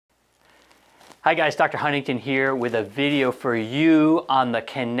Hi guys, Dr. Huntington here with a video for you on the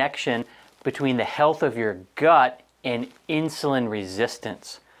connection between the health of your gut and insulin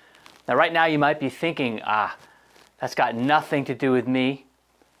resistance. Now right now you might be thinking, that's got nothing to do with me,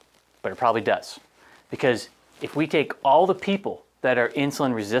 but it probably does. Because if we take all the people that are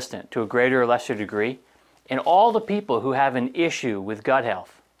insulin resistant to a greater or lesser degree, and all the people who have an issue with gut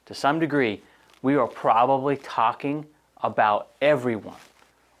health, to some degree, we are probably talking about everyone,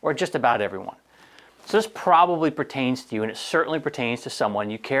 or just about everyone. So this probably pertains to you, and it certainly pertains to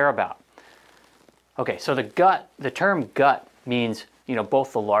someone you care about. Okay, so the term gut means,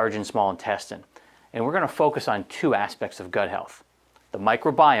 both the large and small intestine. And we're going to focus on two aspects of gut health. The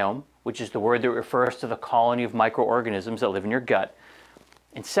microbiome, which is the word that refers to the colony of microorganisms that live in your gut.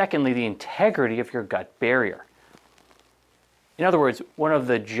 And secondly, the integrity of your gut barrier. In other words, one of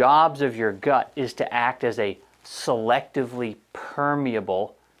the jobs of your gut is to act as a selectively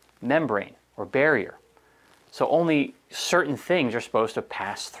permeable membrane or barrier. So only certain things are supposed to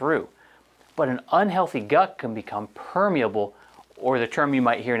pass through. But an unhealthy gut can become permeable, or the term you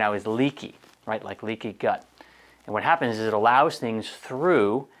might hear now is leaky, right? Like leaky gut. And what happens is it allows things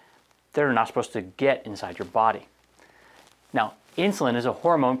through that are not supposed to get inside your body. Now, insulin is a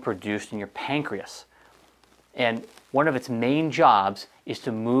hormone produced in your pancreas. And one of its main jobs is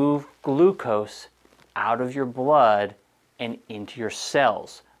to move glucose out of your blood and into your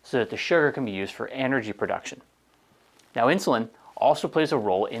cells, so that the sugar can be used for energy production. Now, insulin also plays a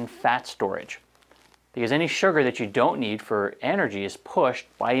role in fat storage, because any sugar that you don't need for energy is pushed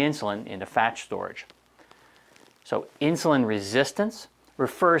by insulin into fat storage. So insulin resistance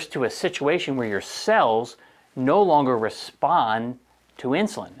refers to a situation where your cells no longer respond to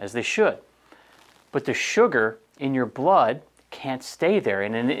insulin as they should. But the sugar in your blood can't stay there.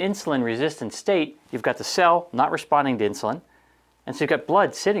 In an insulin resistant state, you've got the cell not responding to insulin, and so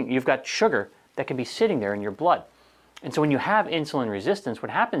you've got sugar that can be sitting there in your blood. And so when you have insulin resistance, what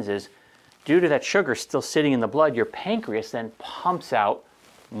happens is, due to that sugar still sitting in the blood, your pancreas then pumps out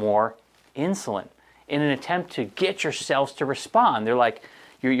more insulin in an attempt to get your cells to respond. They're like,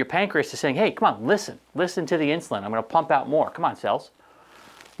 your pancreas is saying, hey, come on, listen to the insulin. I'm going to pump out more. Come on, cells.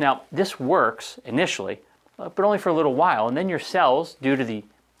 Now, this works initially, but only for a little while. And then your cells, due to the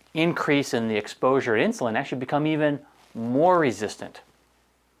increase in the exposure to insulin, actually become even more resistant.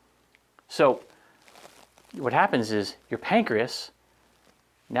 So what happens is your pancreas,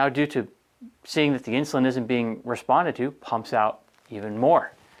 now due to seeing that the insulin isn't being responded to, pumps out even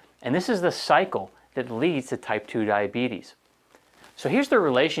more. And this is the cycle that leads to type 2 diabetes. So here's the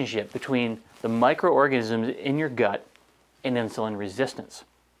relationship between the microorganisms in your gut and insulin resistance.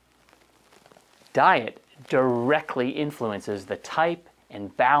 Diet directly influences the type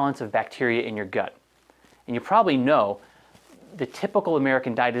and balance of bacteria in your gut. And you probably know the typical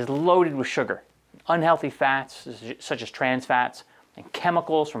American diet is loaded with sugar, unhealthy fats such as trans fats, and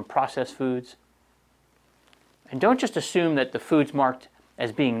chemicals from processed foods. And don't just assume that the foods marked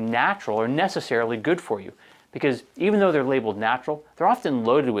as being natural are necessarily good for you, because even though they're labeled natural, they're often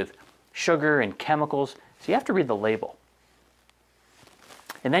loaded with sugar and chemicals, so you have to read the label.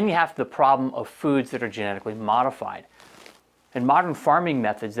 And then you have the problem of foods that are genetically modified, and modern farming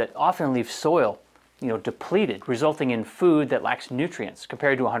methods that often leave soil depleted, resulting in food that lacks nutrients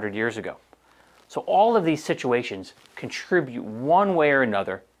compared to 100 years ago. So all of these situations contribute one way or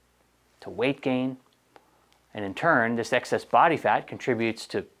another to weight gain, and in turn, this excess body fat contributes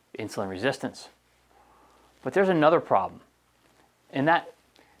to insulin resistance. But there's another problem, and that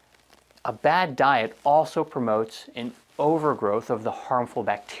a bad diet also promotes an overgrowth of the harmful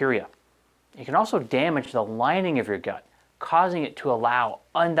bacteria. It can also damage the lining of your gut, causing it to allow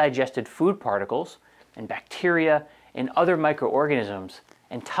undigested food particles and bacteria and other microorganisms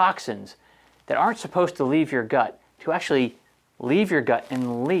and toxins that aren't supposed to leave your gut to actually leave your gut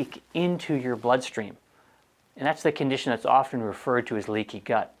and leak into your bloodstream. And that's the condition that's often referred to as leaky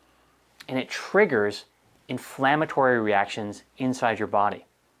gut. And it triggers inflammatory reactions inside your body.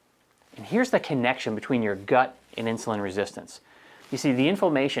 And here's the connection between your gut and insulin resistance. You see, the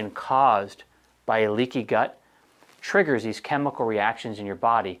inflammation caused by a leaky gut triggers these chemical reactions in your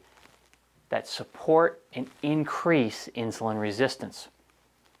body that support and increase insulin resistance.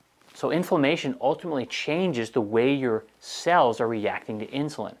 So inflammation ultimately changes the way your cells are reacting to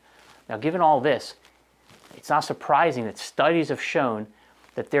insulin. Now, given all this, it's not surprising that studies have shown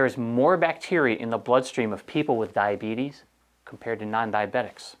that there is more bacteria in the bloodstream of people with diabetes compared to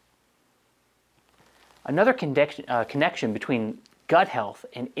non-diabetics. Another connection between gut health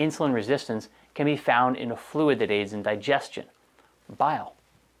and insulin resistance can be found in a fluid that aids in digestion, bile.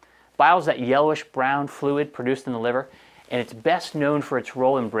 Bile is that yellowish-brown fluid produced in the liver, and it's best known for its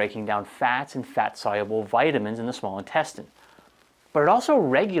role in breaking down fats and fat-soluble vitamins in the small intestine. But it also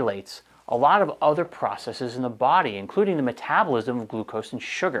regulates a lot of other processes in the body, including the metabolism of glucose and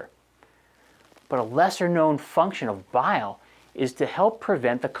sugar. But a lesser-known function of bile is to help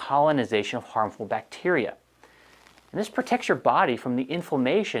prevent the colonization of harmful bacteria. And this protects your body from the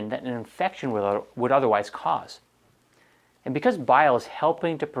inflammation that an infection would otherwise cause. And because bile is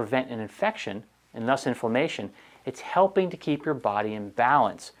helping to prevent an infection, and thus inflammation, it's helping to keep your body in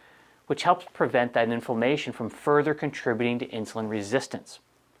balance, which helps prevent that inflammation from further contributing to insulin resistance.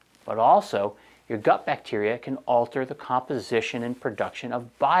 But also, your gut bacteria can alter the composition and production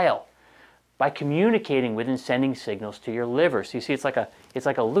of bile by communicating with and sending signals to your liver. So you see, it's like a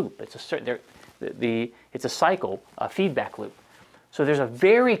loop. It's a cycle, a feedback loop. So there's a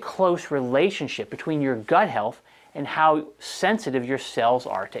very close relationship between your gut health and how sensitive your cells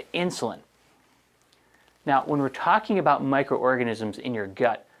are to insulin. Now, when we're talking about microorganisms in your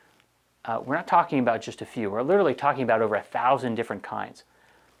gut, we're not talking about just a few. We're literally talking about over 1,000 different kinds.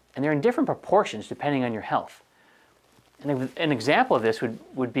 And they're in different proportions depending on your health. And an example of this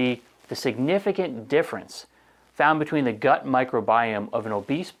would be the significant difference found between the gut microbiome of an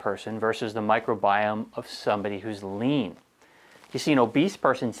obese person versus the microbiome of somebody who's lean. You see, an obese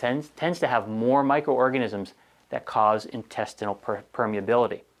person tends to have more microorganisms that cause intestinal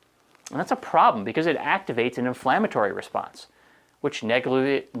permeability. And that's a problem because it activates an inflammatory response, which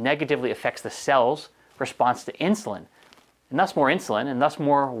negatively affects the cell's response to insulin, and thus more insulin, and thus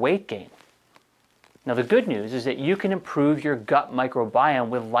more weight gain. Now, the good news is that you can improve your gut microbiome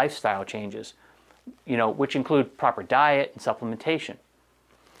with lifestyle changes, which include proper diet and supplementation.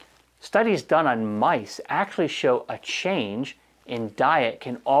 Studies done on mice actually show a change in diet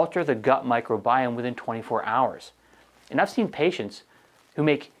can alter the gut microbiome within 24 hours. And I've seen patients who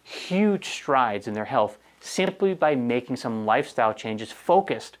make huge strides in their health simply by making some lifestyle changes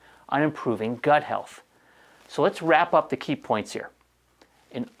focused on improving gut health. So let's wrap up the key points here.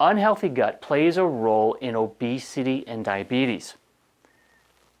 An unhealthy gut plays a role in obesity and diabetes.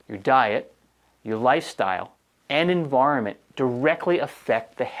 Your diet, your lifestyle, and environment directly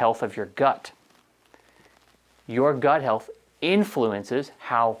affect the health of your gut. Your gut health influences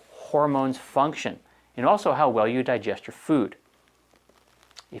how hormones function and also how well you digest your food.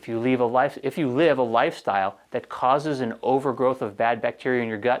 If you live a lifestyle that causes an overgrowth of bad bacteria in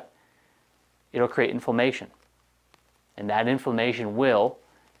your gut, it'll create inflammation. And that inflammation will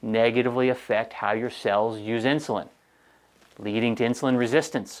negatively affect how your cells use insulin, leading to insulin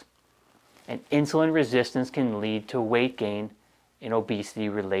resistance. And insulin resistance can lead to weight gain and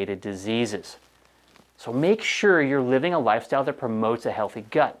obesity-related diseases. So make sure you're living a lifestyle that promotes a healthy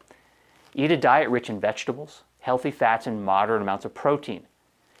gut. Eat a diet rich in vegetables, healthy fats, and moderate amounts of protein.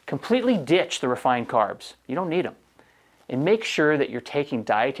 Completely ditch the refined carbs. You don't need them. And make sure that you're taking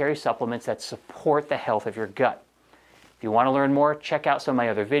dietary supplements that support the health of your gut. If you want to learn more, check out some of my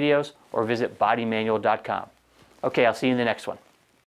other videos or visit BodyManual.com. Okay, I'll see you in the next one.